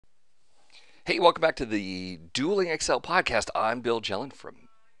Hey, welcome back to the Dueling Excel podcast. I'm Bill Jelen from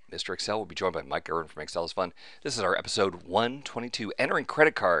Mr. Excel. We'll be joined by Mike Irwin from excelisfun. This is our episode 122, entering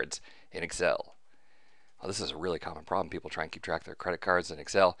credit cards in Excel. Well, this is a really common problem. People try and keep track of their credit cards in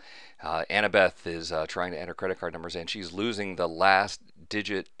Excel. Annabeth is trying to enter credit card numbers, and she's losing the last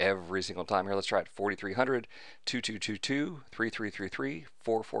digit every single time. Here, let's try it. 4300, 2222, 3333,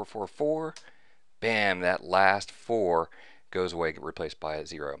 4444. Bam, that last four goes away, get replaced by a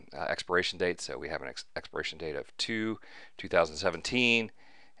zero. Expiration date, so we have an expiration date of 2017,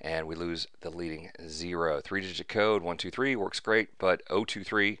 and we lose the leading zero. Three-digit code, 123, works great, but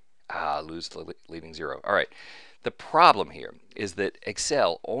 023, lose the leading zero. All right, the problem here is that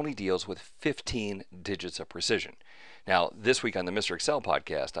Excel only deals with 15 digits of precision. Now, this week on the Mr. Excel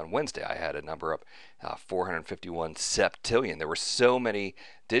podcast, on Wednesday, I had a number of 451 septillion. There were so many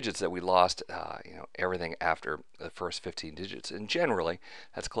digits that we lost, everything after the first 15 digits. And generally,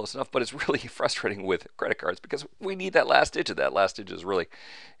 that's close enough, but it's really frustrating with credit cards because we need that last digit. That last digit is really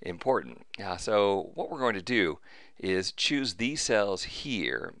important. So what we're going to do is choose these cells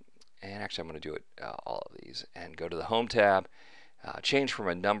here, and actually I'm going to do it all of these, and go to the Home tab. Change from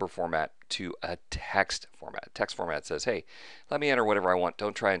a number format to a text format. Text format says, hey, let me enter whatever I want.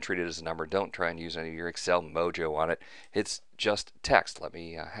 Don't try and treat it as a number. Don't try and use any of your Excel mojo on it. It's just text. Let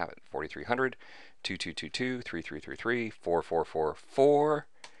me have it. 4300, 2222, 3333, 4444,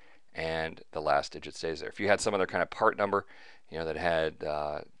 and the last digit stays there. If you had some other kind of part number, that had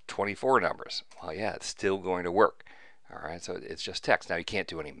 24 numbers, well, yeah, it's still going to work. All right, so it's just text. Now, you can't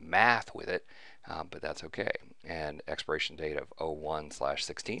do any math with it, but that's okay. And expiration date of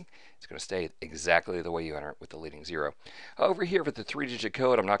 01/16. It's going to stay exactly the way you enter it with the leading zero. Over here with the three-digit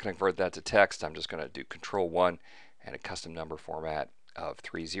code, I'm not going to convert that to text. I'm just going to do Control-1 and a custom number format of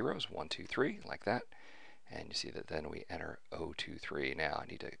 3 zeros, 1, 2, 3, like that. And you see that then we enter 023. Now, I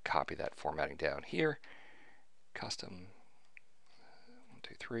need to copy that formatting down here. Custom 1,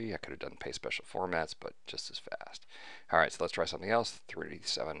 2, 3. I could have done paste special formats, but just as fast. All right, so let's try something else.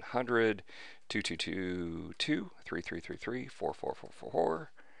 3700, 2222, 3333,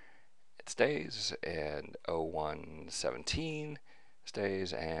 4444. It stays, and 0117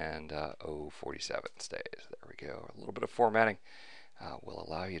 stays, and 047 stays. There we go. A little bit of formatting will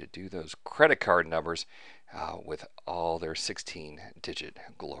allow you to do those credit card numbers with all their 16-digit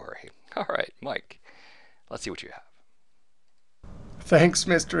glory. All right, Mike, let's see what you have. Thanks,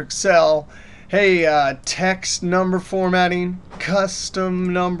 Mr. Excel. Hey, text number formatting,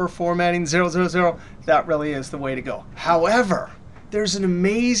 custom number formatting, 000, that really is the way to go. However, there's an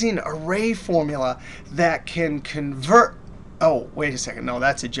amazing array formula that can convert. Oh, wait a second. No,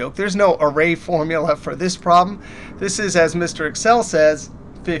 that's a joke. There's no array formula for this problem. This is, as Mr. Excel says,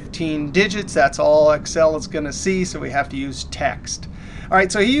 15 digits. That's all Excel is going to see, so we have to use text. All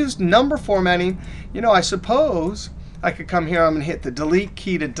right, so he used number formatting. I suppose I could come here, I'm going to hit the delete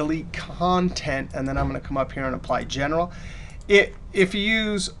key to delete content, and then I'm going to come up here and apply general. If you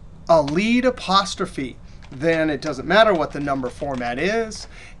use a lead apostrophe, then it doesn't matter what the number format is.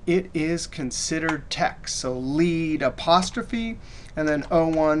 It is considered text. So lead apostrophe, and then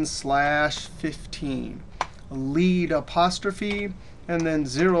 01/15. Lead apostrophe, and then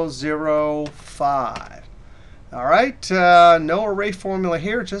 005. All right, no array formula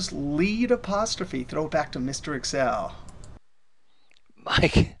here, just lead apostrophe. Throw it back to Mr. Excel.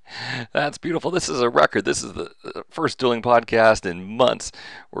 Mike, that's beautiful. This is a record. This is the first dueling podcast in months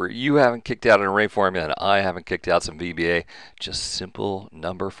where you haven't kicked out an array formula and I haven't kicked out some VBA. Just simple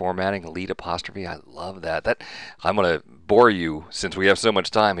number formatting, lead apostrophe. I love that. I'm going to bore you since we have so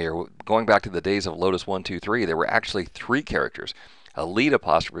much time here. Going back to the days of Lotus 1, 2, 3, there were actually 3 characters. A lead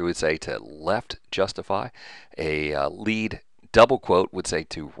apostrophe would say to left justify. A lead double quote would say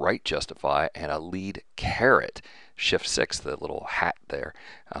to right justify. And a lead caret, shift 6, the little hat there,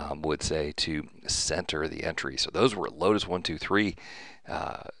 would say to center the entry. So those were Lotus 1, 2, 3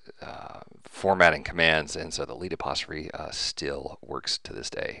 formatting commands. And so the lead apostrophe still works to this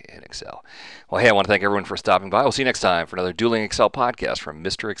day in Excel. Well, hey, I want to thank everyone for stopping by. We'll see you next time for another Dueling Excel podcast from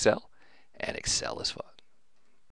Mr. Excel, and Excel is fun.